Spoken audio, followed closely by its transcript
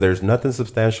There's nothing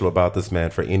substantial about this man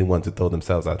for anyone to throw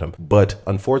themselves at him. But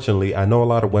unfortunately, I know a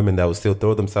lot of women that will still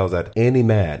throw themselves at any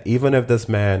man, even if this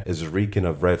man is reeking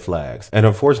of red flags. And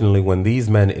unfortunately, when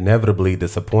these men inevitably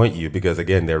disappoint you, because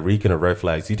again, they're reeking of red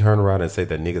flags, you turn around and say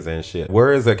that niggas ain't shit.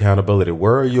 Where is accountability?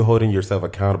 Where are you holding yourself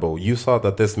accountable? You saw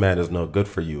that this man is no good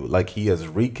for you. Like, he is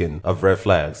reeking of red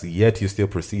flags, yet you still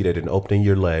proceeded in opening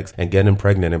your legs and getting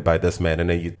pregnant by this man, and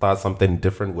then you thought something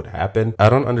different would happen. I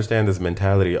don't understand this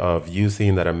mentality of you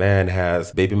seeing that a man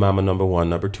has baby mama number 1,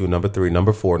 number 2, number 3,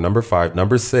 number 4, number 5,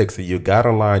 number 6, and you got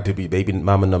online to be baby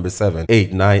mama number 7,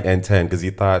 8, 9, and 10 because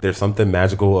you thought there's something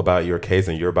magical about your case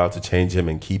and you're about to change him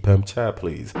and keep him. Chat,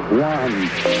 please.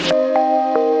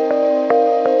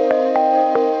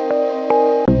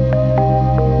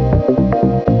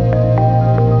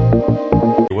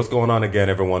 What's going on again,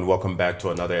 everyone? Welcome back to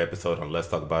another episode on Let's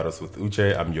Talk About Us with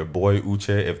Uche. I'm your boy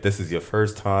Uche. If this is your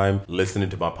first time listening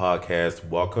to my podcast,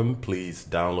 welcome. Please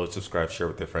download, subscribe, share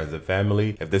with your friends and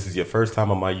family. If this is your first time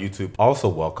on my YouTube, also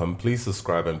welcome. Please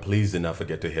subscribe and please do not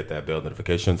forget to hit that bell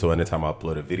notification so anytime I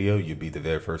upload a video, you'll be the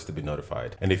very first to be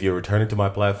notified. And if you're returning to my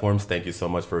platforms, thank you so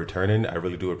much for returning. I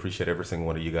really do appreciate every single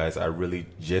one of you guys. I really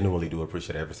genuinely do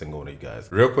appreciate every single one of you guys.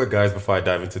 Real quick, guys, before I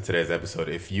dive into today's episode,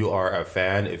 if you are a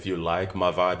fan, if you like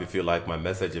my vibe, if you like my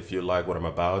message, if you like what I'm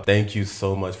about, thank you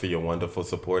so much for your wonderful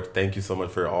support. Thank you so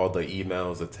much for all the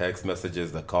emails, the text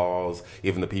messages, the calls,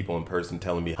 even the people in person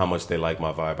telling me how much they like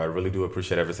my vibe. I really do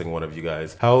appreciate every single one of you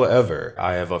guys. However,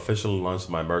 I have officially launched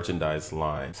my merchandise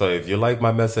line. So if you like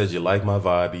my message, you like my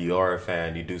vibe, you are a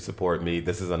fan, you do support me,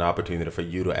 this is an opportunity for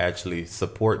you to actually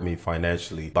support me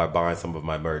financially by buying some of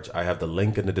my merch. I have the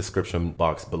link in the description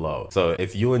box below. So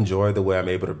if you enjoy the way I'm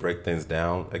able to break things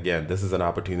down, again, this is an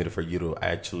opportunity for you to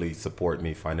actually support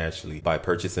me financially by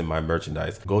purchasing my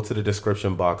merchandise. Go to the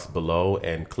description box below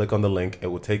and click on the link. It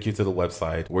will take you to the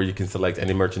website where you can select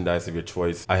any merchandise of your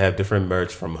choice. I have different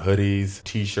merch from hoodies,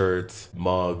 t-shirts,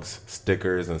 mugs,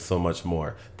 stickers, and so much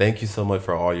more. Thank you so much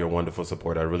for all your wonderful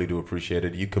support. I really do appreciate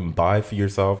it. You can buy for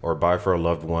yourself or buy for a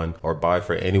loved one or buy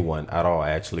for anyone at all,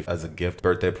 actually, as a gift,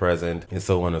 birthday present, and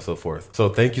so on and so forth. So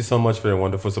thank you so much for your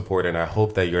wonderful support, and I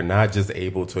hope that you're not just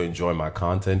able to enjoy my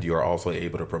content, you're also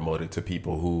able to promote it to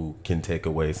people who can take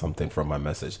away something from my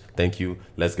message. Thank you.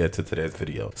 Let's get to today's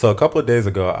video. So a couple of days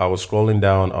ago, I was scrolling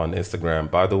down on Instagram.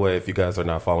 By the way, if you guys are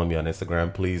not following me on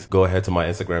Instagram, please go ahead to my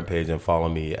Instagram page and follow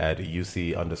me at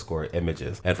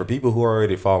UC_images. And for people who are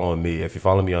already following me, if you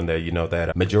follow me on there, you know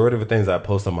that majority of the things I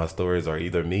post on my stories are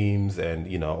either memes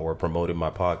and, or promoting my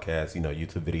podcast,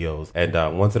 YouTube videos. And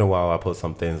once in a while, I post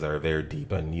some things that are very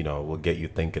deep and, will get you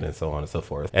thinking and so on and so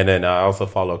forth. And then I also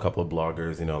follow a couple of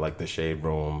bloggers, like The Shade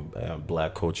Room,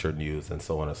 Black Culture News, and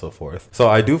so on and so forth. So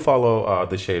I do follow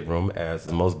The Shade Room,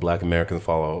 as most Black Americans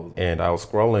follow. And I was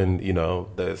scrolling,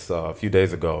 this a few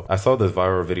days ago. I saw this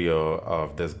viral video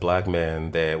of this Black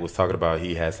man that was talking about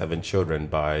he has 7 children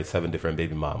by 7 different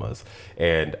baby mamas.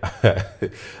 And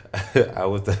I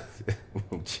was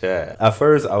Chad. At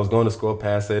first, I was going to scroll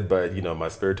past it, but my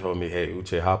spirit told me, hey,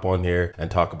 Uche, hop on here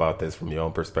and talk about this from your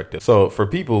own perspective. So for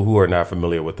people who are not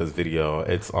familiar with this video,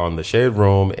 it's on The Shade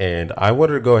Room, and I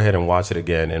wanted to go ahead and watch it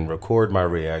again and record my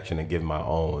reaction and give my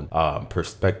own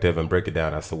perspective and break it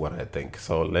down as to what I think.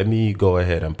 So let me go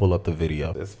ahead and pull up the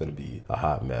video. It's gonna be a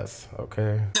hot mess,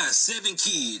 okay? Got 7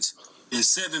 kids and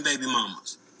 7 baby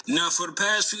mamas. Now, for the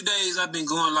past few days, I've been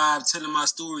going live, telling my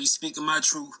story, speaking my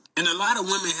truth. And a lot of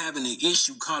women having an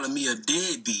issue calling me a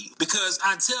deadbeat because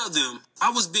I tell them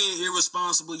I was being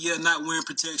irresponsible, yet not wearing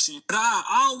protection. But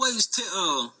I always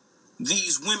tell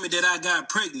these women that I got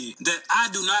pregnant that I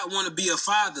do not want to be a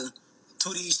father to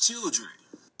these children.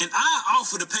 And I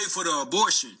offer to pay for the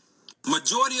abortion.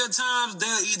 Majority of times,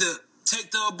 they'll either take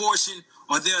the abortion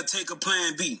or they'll take a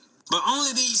plan B. But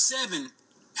only these 7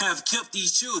 have kept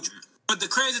these children. But the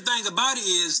crazy thing about it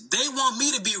is they want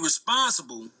me to be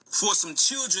responsible for some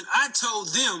children I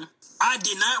told them I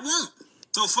did not want.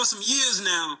 So for some years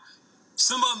now,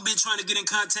 some of them been trying to get in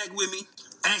contact with me,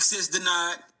 access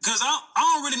denied, because I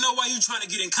don't really know why you trying to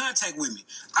get in contact with me.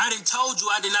 I done told you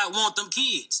I did not want them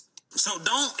kids. So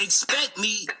don't expect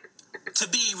me to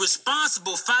be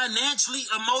responsible financially,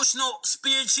 emotional,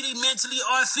 spiritually, mentally,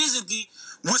 or physically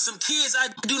with some kids I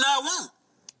do not want.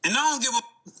 And I don't give a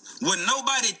what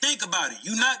nobody think about it.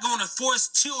 You're not going to force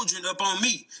children up on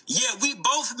me. Yeah, we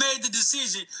both made the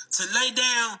decision to lay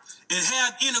down and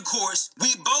have intercourse.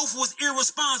 We both was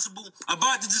irresponsible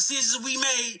about the decisions we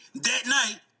made that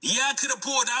night. Yeah, I could have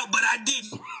pulled out, but I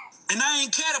didn't. And I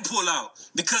ain't care to pull out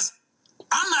because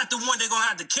I'm not the one that's going to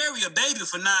have to carry a baby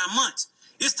for 9 months.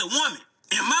 It's the woman.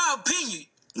 In my opinion,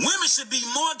 women should be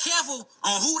more careful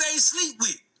on who they sleep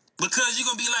with. Because you're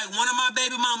going to be like, one of my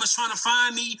baby mamas trying to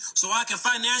find me so I can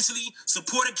financially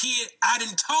support a kid I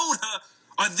done told her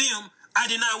or them I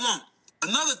did not want.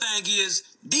 Another thing is,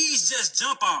 these just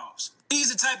jump offs.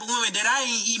 These are the type of women that I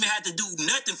ain't even had to do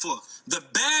nothing for. The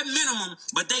bare minimum,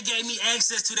 but they gave me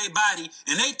access to their body,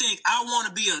 and they think I want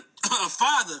to be a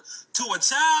father to a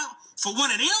child for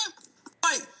one of them?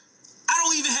 Like, I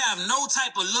don't even have no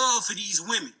type of love for these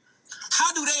women.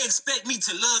 How do they expect me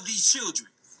to love these children?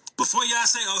 Before y'all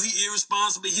say, oh, he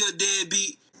irresponsible, he a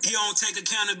deadbeat, he don't take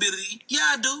accountability.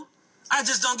 Yeah, I do. I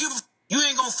just don't give a You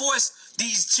ain't gonna force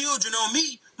these children on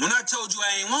me when I told you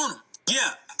I ain't want them.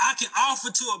 Yeah, I can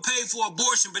offer to pay for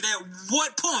abortion, but at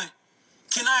what point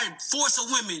can I force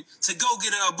a woman to go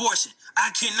get an abortion?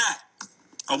 I cannot.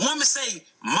 A woman say,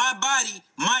 my body,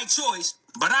 my choice,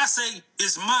 but I say,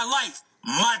 it's my life,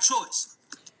 my choice.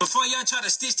 Before y'all try to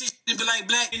stitch this shit, be like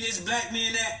black in this, black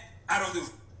man that, I don't give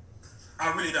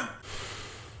I really don't.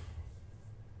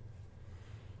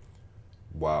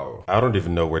 Wow. I don't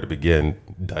even know where to begin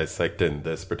dissecting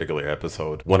this particular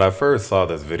episode. When I first saw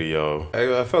this video,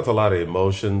 I felt a lot of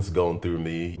emotions going through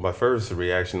me. My first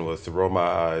reaction was to roll my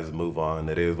eyes, move on.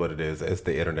 It is what it is. It's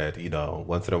the internet,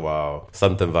 once in a while,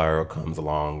 something viral comes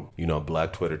along.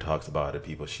 Black Twitter talks about it.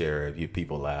 People share it.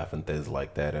 People laugh and things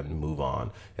like that and move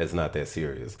on. It's not that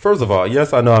serious. First of all,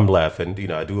 yes, I know I'm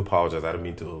laughing. I do apologize. I don't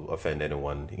mean to offend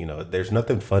anyone. There's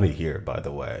nothing funny here, by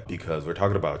the way, because we're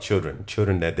talking about children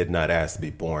that did not ask to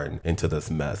be born into this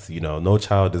mess. No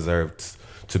child deserves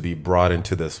to be brought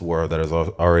into this world that is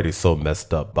already so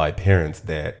messed up by parents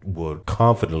that would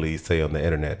confidently say on the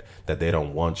internet that they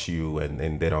don't want you and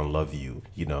they don't love you,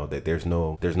 that there's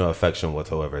no affection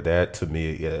whatsoever. That to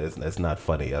me it's not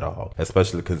funny at all,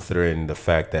 especially considering the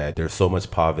fact that there's so much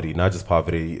poverty, not just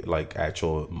poverty like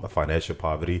actual financial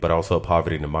poverty, but also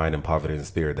poverty in the mind and poverty in the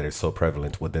spirit that is so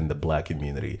prevalent within the black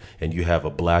community. And you have a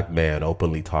black man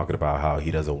openly talking about how he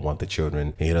doesn't want the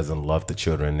children, he doesn't love the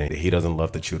children, and he doesn't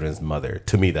love the children's mother.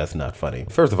 To me, that's not funny.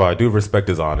 First of all, I do respect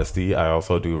his honesty. I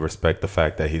also do respect the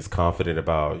fact that he's confident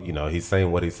about, he's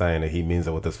saying what he's saying and he means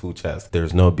it with his full chest.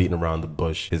 There's no beating around the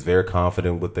bush. He's very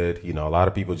confident with it. A lot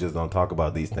of people just don't talk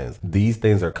about these things. These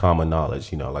things are common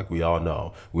knowledge, like we all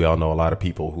know. We all know a lot of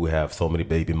people who have so many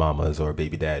baby mamas or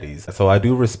baby daddies. So I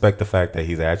do respect the fact that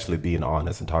he's actually being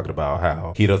honest and talking about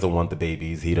how he doesn't want the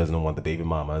babies, he doesn't want the baby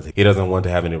mamas, he doesn't want to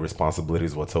have any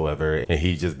responsibilities whatsoever, and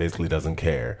he just basically doesn't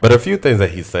care. But a few things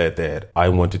that he said that I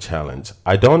want to challenge.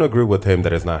 I don't agree with him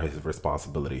that it's not his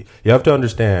responsibility. You have to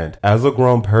understand, as a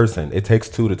grown person, it takes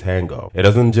two to tango. It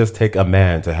doesn't just take a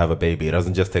man to have a baby. It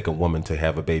doesn't just take a woman to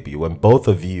have a baby. When both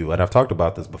of you, and I've talked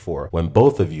about this before, when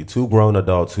both of you, two grown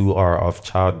adults who are of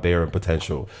childbearing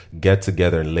potential, get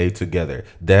together and lay together,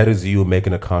 that is you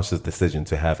making a conscious decision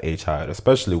to have a child,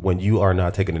 especially when you are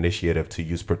not taking initiative to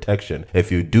use protection.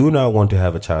 If you do not want to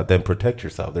have a child, then protect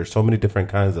yourself. There's so many different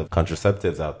kinds of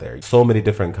contraceptives out there, so many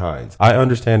different kinds. I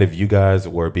understand if you guys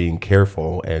were being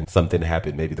careful and something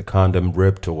happened, maybe the condom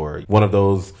ripped or one of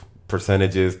those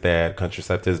percentages that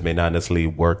contraceptives may not necessarily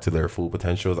work to their full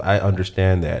potentials. I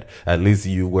understand that. At least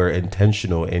you were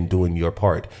intentional in doing your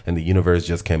part and the universe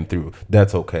just came through.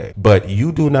 That's okay. But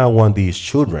you do not want these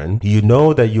children. You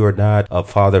know that you are not a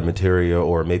father material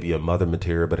or maybe a mother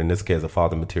material, but in this case, a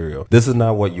father material. This is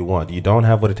not what you want. You don't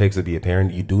have what it takes to be a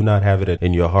parent. You do not have it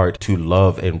in your heart to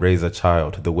love and raise a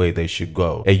child the way they should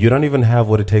go. And you don't even have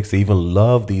what it takes to even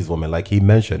love these women. Like he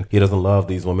mentioned, he doesn't love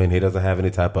these women. He doesn't have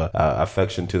any type of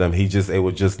affection to them. It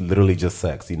was just literally just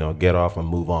sex, get off and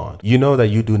move on. You know that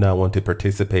you do not want to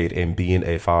participate in being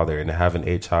a father and having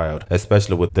a child,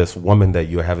 especially with this woman that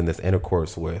you're having this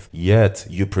intercourse with. Yet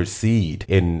you proceed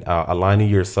in aligning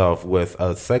yourself with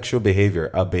a sexual behavior,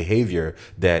 a behavior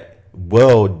that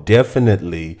will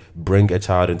definitely bring a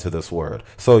child into this world.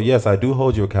 So yes, I do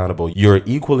hold you accountable. You're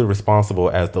equally responsible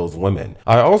as those women.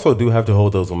 I also do have to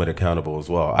hold those women accountable as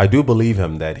well. I do believe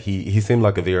him that he seemed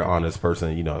like a very honest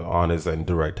person, honest and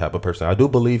direct type of person. I do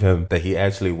believe him that he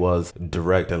actually was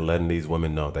direct and letting these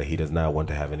women know that he does not want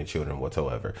to have any children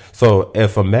whatsoever. So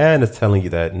if a man is telling you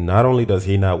that not only does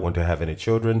he not want to have any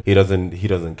children, he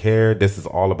doesn't care. This is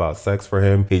all about sex for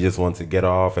him. He just wants to get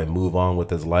off and move on with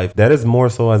his life. That is more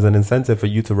so as an incentive for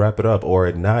you to wrap it up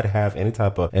or not have any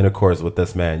type of intercourse with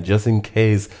this man just in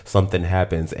case something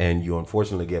happens and you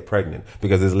unfortunately get pregnant,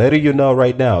 because he's letting you know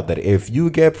right now that if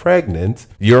you get pregnant,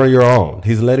 you're on your own.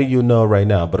 He's letting you know right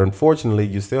now. But unfortunately,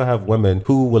 you still have women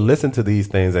who will listen to these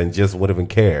things and just wouldn't even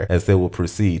care as they will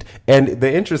proceed. And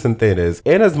the interesting thing is,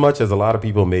 in as much as a lot of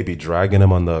people may be dragging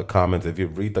him on the comments, if you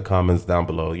read the comments down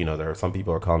below, there are some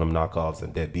people are calling them knockoffs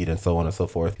and deadbeat and so on and so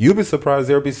forth. You'll be surprised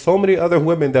there'll be so many other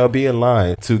women that'll be in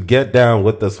line to get down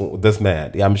with this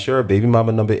man. I'm sure baby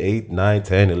mama number 8, 9,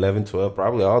 10, 11, 12,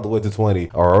 probably all the way to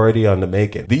 20 are already on the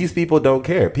making. These people don't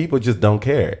care. People just don't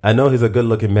care. I know he's a good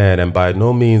looking man, and by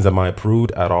no means am I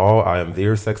prude at all. I am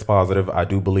very sex positive. I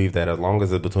do believe that as long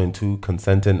as it's between two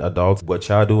consenting adults, what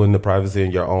y'all do in the privacy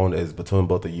in your own is between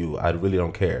both of you. I really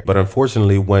don't care. But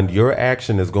unfortunately, when your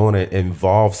action is going to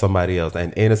involve somebody else,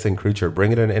 an innocent creature,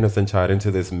 bringing an innocent child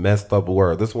into this messed up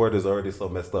world, this world is already so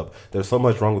messed up. There's so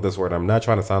much wrong with this world. I'm not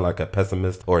trying to sound like a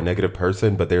pessimist or a negative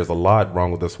person, but there's a lot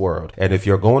wrong with this world. And if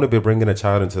you're going to be bringing a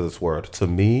child into this world, to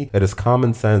me, it is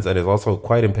common sense and it's also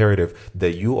quite imperative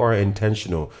that you are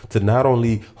intentional to not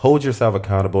only hold yourself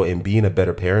accountable in being a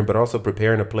better parent, but also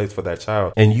preparing a place for that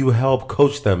child. And you help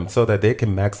coach them so that they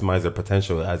can maximize their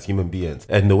potential as human beings.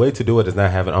 And the way to do it is not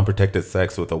having unprotected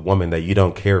sex with a woman that you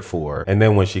don't care for. And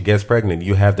then when she gets pregnant,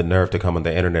 you have the nerve to come on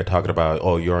the internet talking about,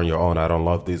 oh, you're on your own. I don't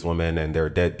love these women and they're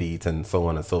deadbeats and so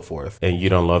on and so forth. And you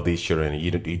don't love these children and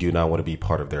you do not want to be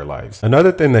part of their lives.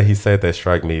 Another thing that he said that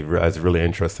struck me as really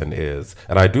interesting is,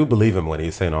 and I do believe him when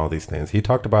he's saying all these things, he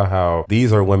talked about how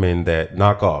these are women that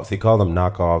knockoffs. He called them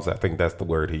knockoffs. I think that's the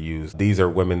word he used. These are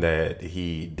women that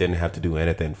he didn't have to do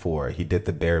anything for. He did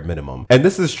the bare minimum. And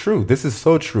this is true. This is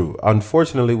so true.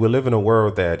 Unfortunately, we live in a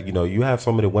world that, you have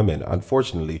so many women,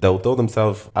 unfortunately, that will throw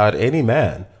themselves at any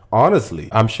man. Honestly,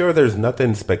 I'm sure there's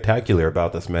nothing spectacular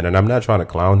about this man, and I'm not trying to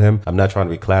clown him. I'm not trying to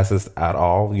be classist at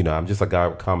all. I'm just a guy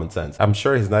with common sense. I'm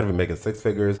sure he's not even making six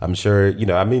figures. I'm sure,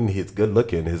 he's good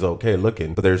looking, he's okay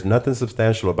looking, but there's nothing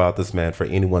substantial about this man for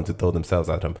anyone to throw themselves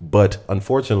at him. But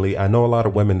unfortunately, I know a lot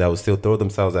of women that will still throw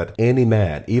themselves at any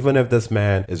man, even if this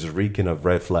man is reeking of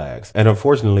red flags. And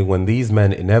unfortunately, when these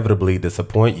men inevitably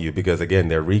disappoint you, because again,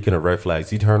 they're reeking of red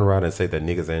flags, you turn around and say that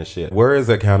niggas ain't shit. Where is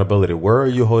accountability? Where are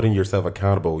you holding yourself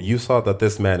accountable? You saw that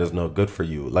this man is no good for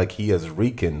you, like he is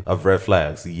reeking of red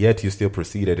flags, yet you still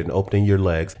proceeded in opening your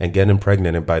legs and getting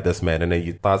pregnant by this man, and then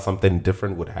you thought something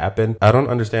different would happen. I don't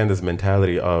understand this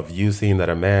mentality of you seeing that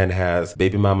a man has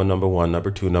baby mama number 1, number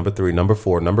 2, number 3, number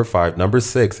 4, number 5, number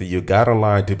 6, and you got in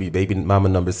line to be baby mama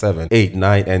number 7, 8,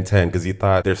 9, and 10 because you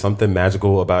thought there's something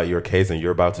magical about your case and you're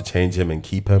about to change him and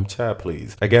keep him. Chat,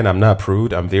 please. Again, I'm not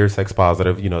prude. I'm very sex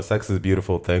positive. Sex is a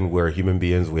beautiful thing. We're human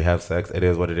beings. We have sex. It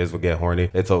is what it is. We get horny.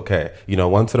 It's okay.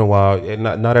 Once in a while,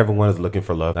 not everyone is looking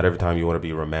for love. Not every time you want to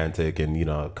be romantic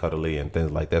and, cuddly and things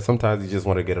like that. Sometimes you just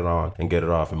want to get it on and get it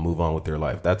off and move on with your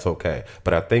life. That's okay.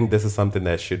 But I think this is something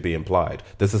that should be implied.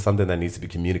 This is something that needs to be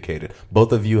communicated.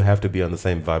 Both of you have to be on the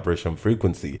same vibration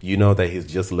frequency. You know that he's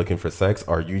just looking for sex.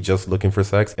 Are you just looking for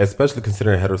sex? Especially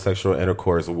considering heterosexual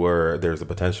intercourse where there's a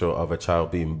potential of a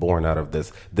child being born out of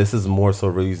this. This is more so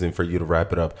reason for you to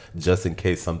wrap it up just in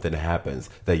case something happens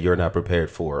that you're not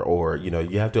prepared for. Or,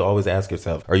 you have to always ask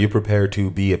yourself, are you prepared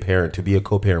to be a parent, to be a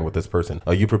co-parent with this person?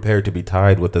 Are you prepared to be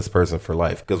tied with this person for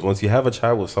life? Because once you have a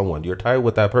child with someone, you're tied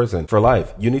with that person for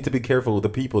life. You need to be careful with the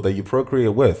people that you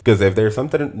procreate with, because if there's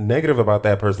something negative about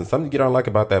that person, something you don't like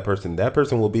about that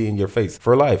person will be in your face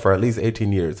for life for at least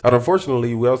 18 years. And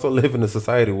unfortunately, we also live in a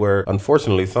society where,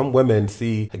 unfortunately, some women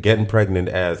see getting pregnant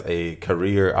as a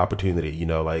career opportunity,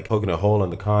 like poking a hole in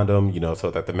the condom,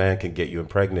 so that the man can get you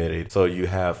impregnated. So you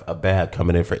have a bag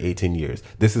coming in for 18 years.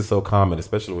 This is so common,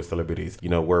 especially with celebrities,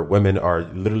 where women are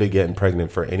literally getting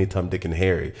pregnant for any Tom, Dick, and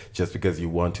Harry just because you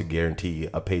want to guarantee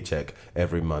a paycheck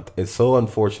every month. It's so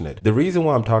unfortunate. The reason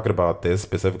why I'm talking about this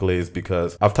specifically is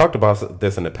because I've talked about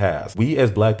this in the past. We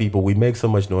as black people, we make so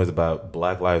much noise about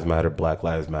Black Lives Matter, Black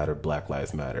Lives Matter, Black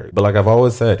Lives Matter. But like I've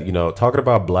always said, talking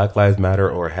about Black Lives Matter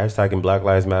or hashtagging Black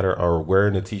Lives Matter or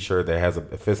wearing a t-shirt that has a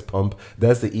fist pump,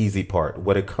 that's the easy part.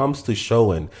 When it comes to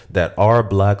showing that our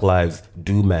Black lives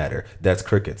do matter, that's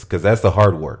crickets, because that's the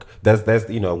hard work. That's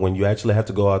when you actually have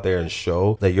to go out there and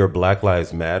show that your Black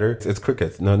lives matter, it's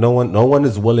crickets. No one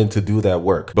is willing to do that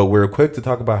work. But we're quick to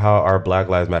talk about how our Black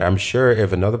lives matter. I'm sure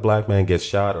if another black man gets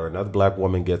shot or another black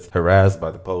woman gets harassed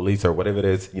by the police or whatever it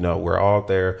is, we're all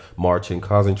there marching,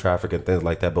 causing traffic and things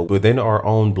like that. But within our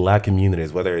own black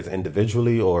communities, whether it's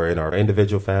individually or in our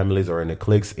individual families or in the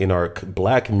cliques in our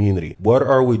black community, what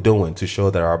are we doing to show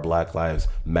that our Black lives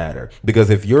matter? Because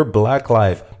if your Black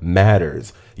life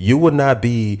matters, you would not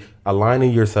be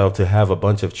aligning yourself to have a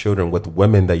bunch of children with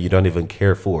women that you don't even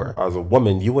care for. As a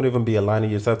woman, you wouldn't even be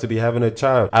aligning yourself to be having a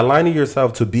child. Aligning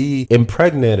yourself to be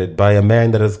impregnated by a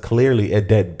man that is clearly a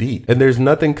deadbeat. And there's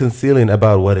nothing concealing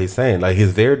about what he's saying. Like,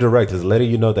 he's very direct. He's letting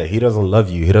you know that he doesn't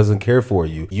love you. He doesn't care for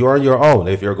you. You're on your own.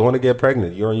 If you're going to get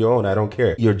pregnant, you're on your own. I don't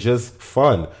care. You're just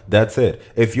fun. That's it.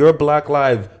 If your Black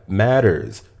life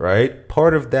matters, right?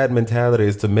 Part of that mentality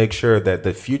is to make sure that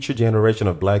the future generation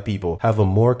of black people have a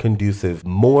more conducive,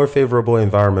 more favorable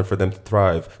environment for them to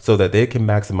thrive so that they can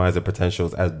maximize their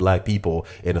potentials as black people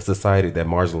in a society that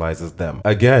marginalizes them.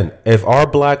 Again, if our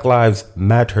black lives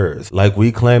matters, like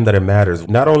we claim that it matters,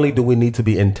 not only do we need to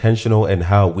be intentional in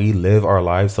how we live our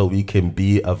lives so we can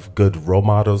be of good role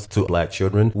models to black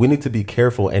children, we need to be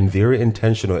careful and very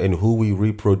intentional in who we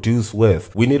reproduce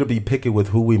with. We need to be picky with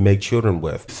who we make children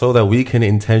with so that we can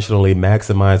intentionally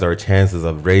maximize our chances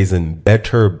of raising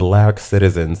better black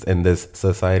citizens in this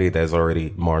society that's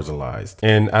already marginalized.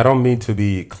 And I don't mean to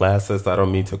be classist. I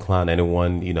don't mean to clown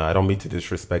anyone. I don't mean to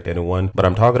disrespect anyone, but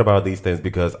I'm talking about these things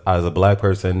because as a black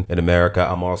person in America,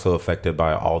 I'm also affected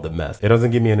by all the mess. It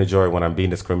doesn't give me any joy when I'm being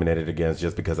discriminated against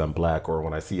just because I'm black, or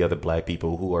when I see other black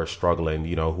people who are struggling,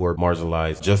 who are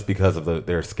marginalized just because of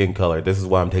their skin color. This is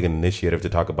why I'm taking initiative to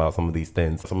talk about some of these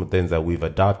things, some of the things that we've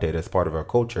adopted as part of our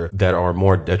culture that are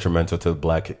more detrimental to the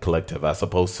black collective as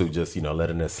opposed to just,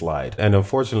 letting it slide. And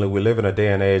unfortunately, we live in a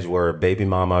day and age where baby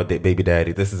mama, baby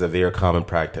daddy, this is a very common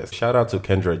practice. Shout out to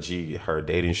Kendra G, her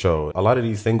dating show. A lot of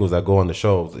these singles that go on the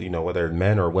shows, whether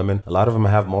men or women, a lot of them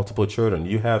have multiple children.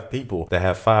 You have people that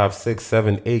have 5, 6,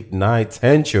 7, 8, 9,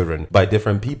 10 children by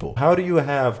different people. How do you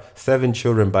have 7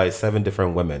 children by 7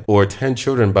 different women or 10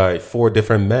 children by 4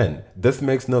 different men? This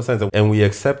makes no sense. And we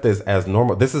accept this as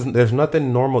normal. There's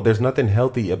nothing normal. There's nothing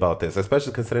healthy about this,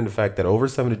 especially considering the fact that over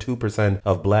 72%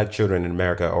 of black children in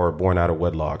America are born out of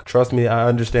wedlock. Trust me, I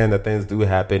understand that things do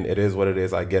happen. It is what it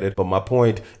is. I get it. But my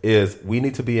point is we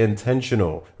need to be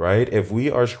intentional, right? If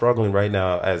we are struggling right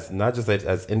now as not just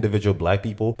as individual black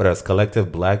people, but as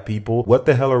collective black people, what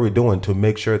the hell are we doing to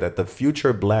make sure that the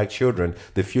future black children,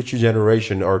 the future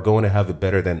generation are going to have it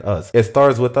better than us? It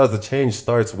starts with us. The change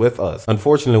starts with us.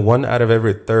 Unfortunately, 1 out of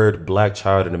every 3rd black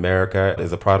child in America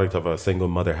is a product of a single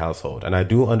mother household. And I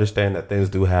do understand that things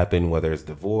do happen, whether it's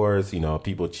divorce,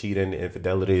 people cheating,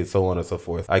 infidelity, so on and so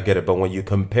forth. I get it. But when you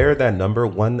compare that number,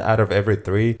 1 out of every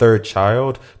 3rd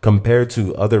child, compared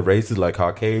to other races like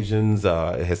Caucasians,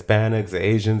 Hispanics,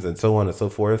 Asians, and so on and so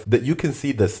forth, that you can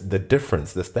see the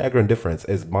difference, the staggering difference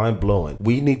is mind blowing.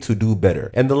 We need to do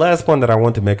better. And the last point that I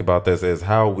want to make about this is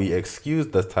how we excuse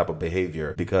this type of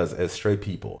behavior because as straight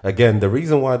people, again, the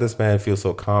reason why this man feels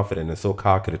so confident and so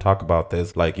cocky to talk about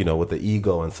this, with the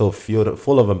ego and so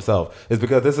full of himself, is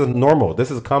because this is normal.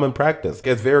 This is common practice.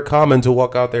 It's very common to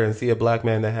walk out there and see a black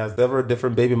man that has several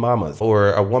different baby mamas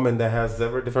or a woman that has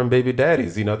several different baby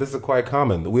daddies. This is quite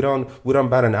common. We don't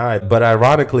bat an eye. But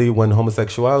ironically, when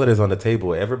homosexuality is on the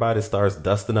table, everybody starts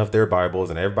dusting off their Bibles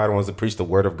and everybody wants to preach the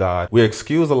word of God. We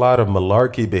excuse a lot of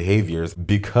malarkey behaviors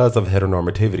because of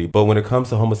heteronormativity. But when it comes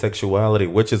to homosexuality,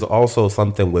 which is also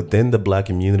something within the black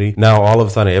community, now all of a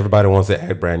sudden everybody wants to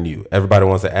act brand new. Everybody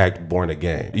wants to act born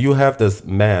again. You have this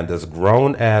man, this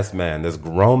grown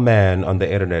man on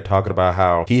the internet talking about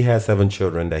how he has 7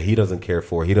 children that he doesn't care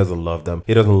for. He doesn't love them.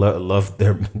 He doesn't love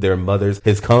their mothers.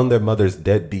 He's calling their mothers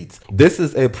deadbeats. This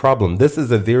is a problem. This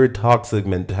is a very toxic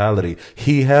mentality.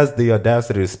 He has the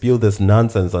audacity to spew this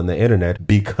nonsense on the internet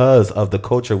because of the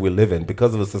culture we live in,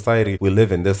 because of the society we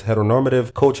live in. This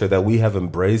heteronormative culture that we have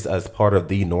embraced as part of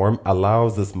the norm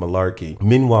allows this malarkey.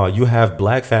 Meanwhile, you have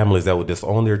black families that would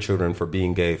disown their children for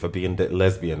being gay, for being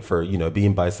lesbian, for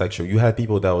being bisexual. You have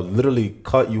people that will literally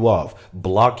cut you off,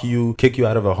 block you, kick you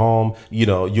out of a home.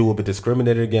 You will be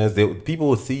discriminated against. People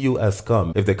will see you as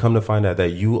scum if they come to find out that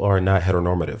you are not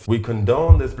heteronormative. We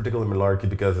condone this particular malarkey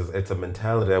because it's a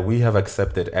mentality that we have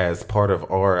accepted as part of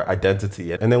our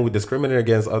identity, and then we discriminate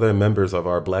against other members of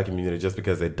our black community just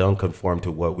because they don't conform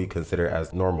to what we consider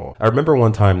as normal. I remember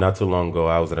one time not too long ago,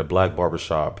 I was at a black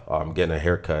barbershop getting a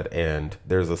haircut, and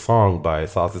there's a song by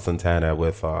Saucy Santana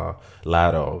with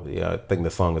Latto. Yeah, I think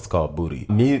the song is called Booty.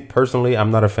 Me personally,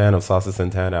 I'm not a fan of Saucy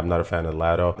Santana. I'm not a fan of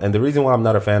Latto. And the reason why I'm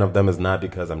not a fan of them is not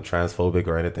because I'm transphobic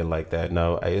or anything like that.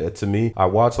 No, to me, I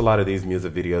watch a lot of these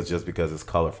music videos just because it's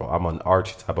colorful. I'm an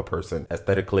art type of person,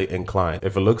 aesthetically inclined.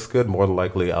 If it looks good, more than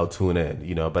likely I'll tune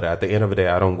in, But at the end of the day,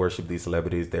 I don't worship these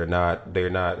celebrities. They don't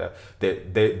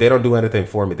do anything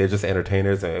for me. They're just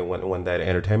entertainers. And when that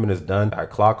entertainment is done, I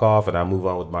clock off and I move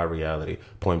on with my reality,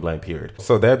 point blank, period.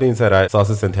 So that being said,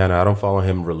 Saucy Santana, I don't follow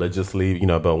him religiously,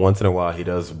 but once in a while he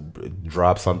does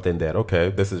drop something that, okay,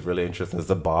 this is really interesting. It's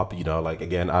a bop,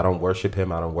 again, I don't worship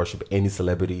him. I don't worship any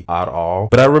celebrity at all.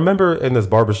 But I remember in this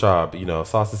barbershop,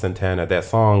 Saucy Santana, that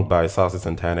song by Saucy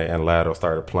Santana and Latto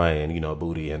started playing,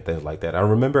 Booty and things like that. I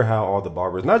remember how all the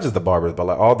barbers, not just the barbers, but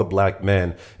like all the black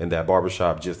men in that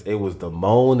barbershop, it was the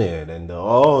moaning and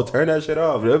turn that shit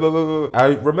off.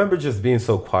 I remember just being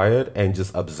so quiet and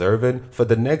just observing. For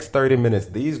the next 30 minutes,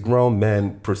 these grown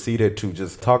men proceeded to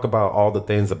just talk about all the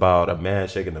things about a man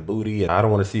shaking the booty, and I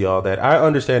don't want to see all that. I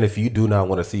understand if you do not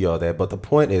want to see all that, but the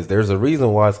point is there's a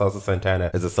reason why Saucy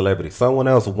Santana is a celebrity. Someone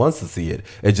else wants to see it.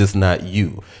 It's just not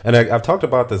you. And I've talked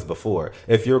about this before.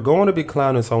 If you're going to be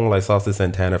clowning someone like Saucy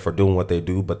Santana for doing what they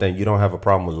do, but then you don't have a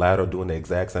problem with Latto doing the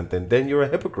exact same thing, then you're a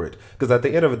hypocrite. Because at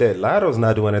the end of the day, Latto's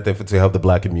not doing anything to help the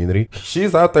black community.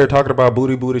 She's out there talking about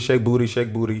booty, booty, shake booty,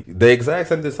 shake booty. The exact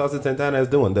same thing Saucy Santana is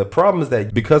doing. The problem is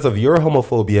that because of your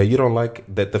homophobia, you don't like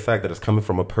that the fact that it's coming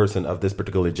from a person of this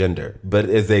particular gender. But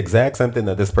it's the exact same thing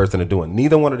that this person is doing.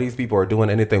 Neither one of these people are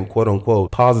doing anything quote unquote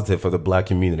positive for the black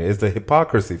community. It's the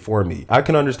hypocrisy for me. I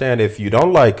can understand if you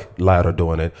don't like Latto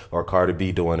doing it, or Cardi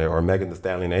B doing it, or Megan Thee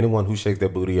Stallion, anyone who shakes their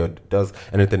booty or does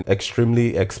anything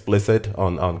extremely explicit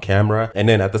on camera, and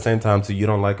then at the same time too, you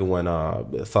don't like it when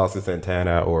Saucy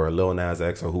Santana or Lil Nas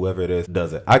X or whoever it is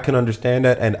does it. I can understand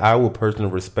that, and I will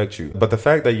personally respect you. But the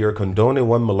fact that you're condoning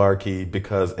one malarkey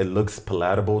because it looks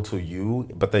palatable to you,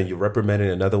 but then you're reprimanding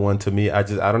another one, to me, I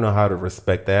don't know how to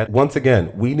respect that. Once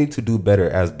again, we need to do better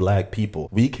as black people.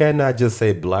 We cannot just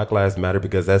say Black Lives Matter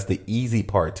because that's the easy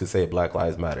part to say Black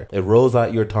Lives Matter. It rolls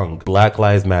out your tongue. Black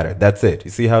Lives Matter. That's it.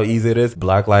 You see how easy it is?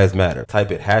 Black Lives Matter.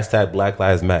 Type it. Hashtag Black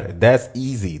Lives Matter. That's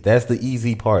easy. That's the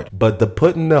easy part. But the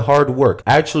putting the hard work,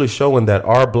 actually showing that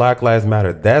our Black Lives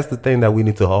Matter, that's the thing that we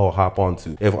need to all hop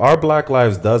onto. If our Black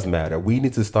lives does matter, we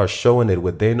need to start showing it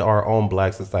within our own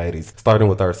black societies, starting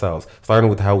with ourselves, starting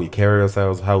with how we carry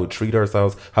ourselves, how we treat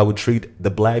ourselves, how we treat the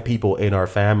black people in our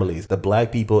families, the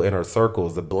black people in our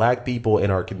circles, the black people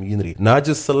in our community. Not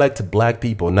just select black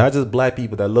people, not just black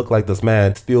people that look like this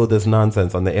man spew this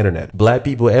nonsense on the internet. Black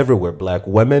people everywhere, black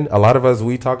women. A lot of us,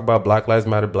 we talk about Black Lives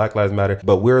Matter,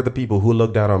 but we're the people who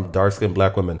look down on dark-skinned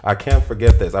black women. I can't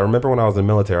forget this. I remember when I was in the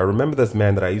military, I remember this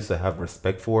man that I used to have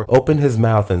respect for open his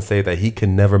mouth and say that he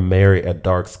can never marry a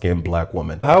dark-skinned black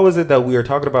woman. How is it that we are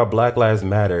talking about Black Lives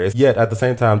Matter, yet at the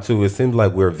same time too, it seems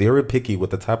like we're very picky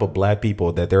with the type of black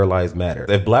people that their lives matter.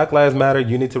 If Black Lives Matter,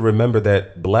 you need to remember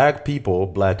that black people,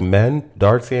 black men,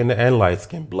 dark-skinned and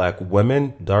light-skinned, black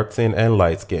women, dark-skinned and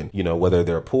light-skinned, you know, whether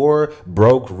they're poor,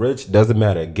 broke, rich, doesn't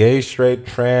matter. Gay, straight,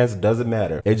 trans, doesn't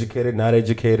matter. Educated, not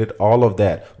educated, all of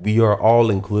that. We are all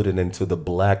included into the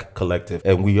black collective,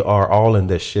 and we are all in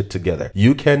this shit together.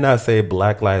 You cannot say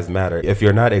Black Lives Matter if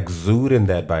you're not exuding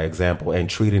that by example and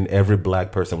treating every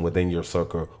black person within your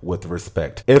circle with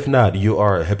respect. If not, you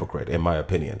are a hypocrite, in my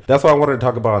opinion. That's what I wanted to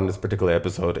talk about in this particular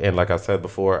episode. And like I said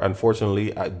before,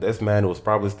 unfortunately, this man will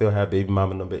probably still have baby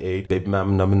mama number 8, baby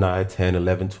mama number 9, 10,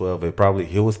 11, 12.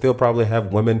 He will still probably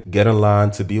have women get in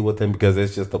line to be with him because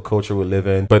it's just the culture we live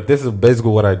in. But this is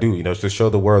basically what I do, you know, to show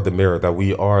the world the mirror that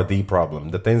we are the problem.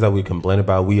 The things that we complain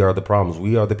about, we are the problems.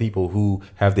 We are the people who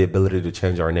have the ability to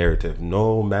change our narrative.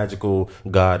 No magical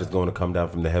God is going to come down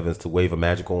from the heavens to wave a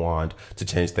magical wand to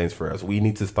change things for us. We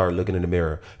need to start looking in the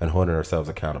mirror and holding ourselves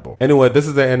accountable. Anyway, this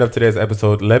is the end of today's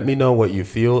episode. Let me know what you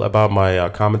feel about my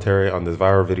commentary on this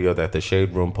viral video that the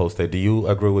Shade Room posted. Do you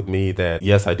agree with me that,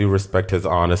 yes, I do respect his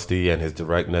honesty and his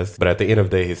directness, but at the end of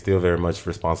the day, he's still very much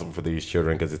responsible for these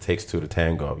children because it takes two to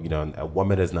tango. You know, a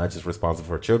woman is not just responsible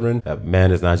for children. A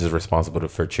man is not just responsible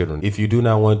for children. If you do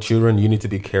not want children, you need to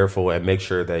be careful and make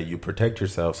sure that you protect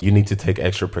yourselves. You need to take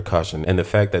extra precaution. And the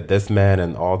fact that this man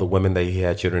and all the women that he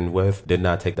had children with did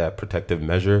not take that protective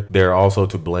measure, they're also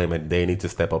to blame, and they need to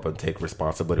step up and take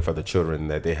responsibility for the children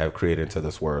that they have created into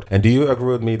this world. And do you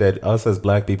agree with me that us as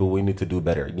black people, we need to do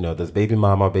better? You know, this baby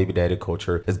mama, baby daddy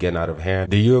culture is getting out of hand.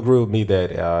 Do you agree with me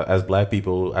that as black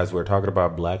people, as we're talking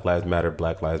about Black Lives Matter,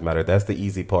 that's the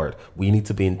easy part. We need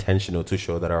to be intentional to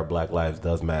show that our black lives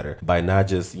does matter by not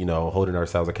just, you know, holding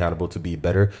ourselves accountable to be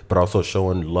better, but also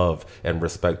showing love and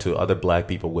respect to other black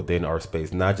people within our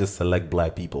space, not just select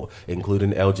black people,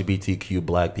 including LGBTQ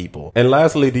black people. And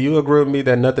lastly, do you agree with me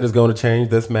that nothing is going to change?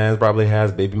 This man probably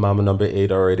has baby mama number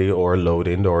 8 already, or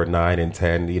loading, or 9 and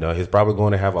 10. You know, he's probably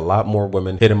going to have a lot more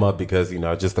women hit him up because, you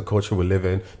know, just the culture we live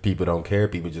in, people don't care.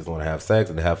 People just want to have sex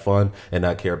and have fun and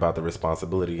not care about the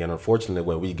responsibility. And unfortunately,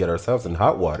 when we get ourselves in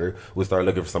hot water, we start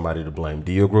looking for somebody to blame.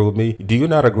 Do you agree with me? Do you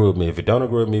not agree with me? If you don't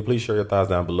agree with me, please share your thoughts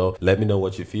down below. Let me know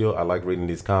what you feel. I like reading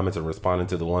these comments and responding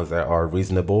to the ones that are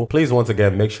reasonable. Please, once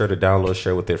again, make sure to download,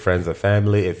 share with your friends and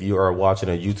family. If you are watching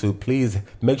on YouTube, please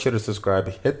make sure to subscribe,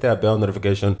 hit that bell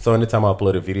notification, so anytime I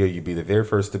upload a video, you'll be the very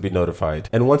first to be notified.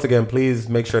 And once again, please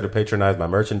make sure to patronize my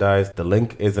merchandise. The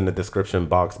link is in the description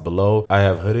box below. I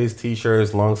have hoodies,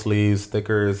 t-shirts, long sleeves,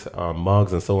 stickers,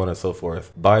 mugs, and so on and so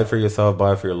forth. Buy it for yourself,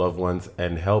 buy it for your loved ones,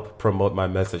 and help promote my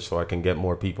message so I can get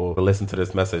more people to listen to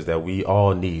this message that we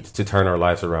all need to turn our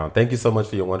lives around. Thank you so much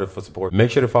for your wonderful support.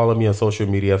 Make sure to follow me on social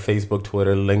media, Facebook,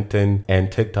 Twitter, LinkedIn,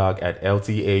 and TikTok at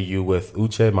LTAU with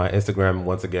Uche. My Instagram,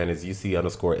 once again, is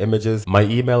UC_images. My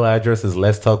email address is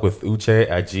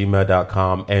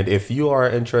letstalkwithuche@gmail.com. And if you are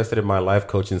interested in my life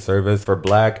coaching coaching service for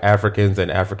Black, Africans, and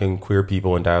African queer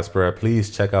people in diaspora. Please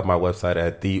check out my website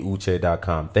at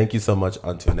theuche.com. Thank you so much.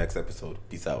 Until next episode.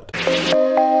 Peace out.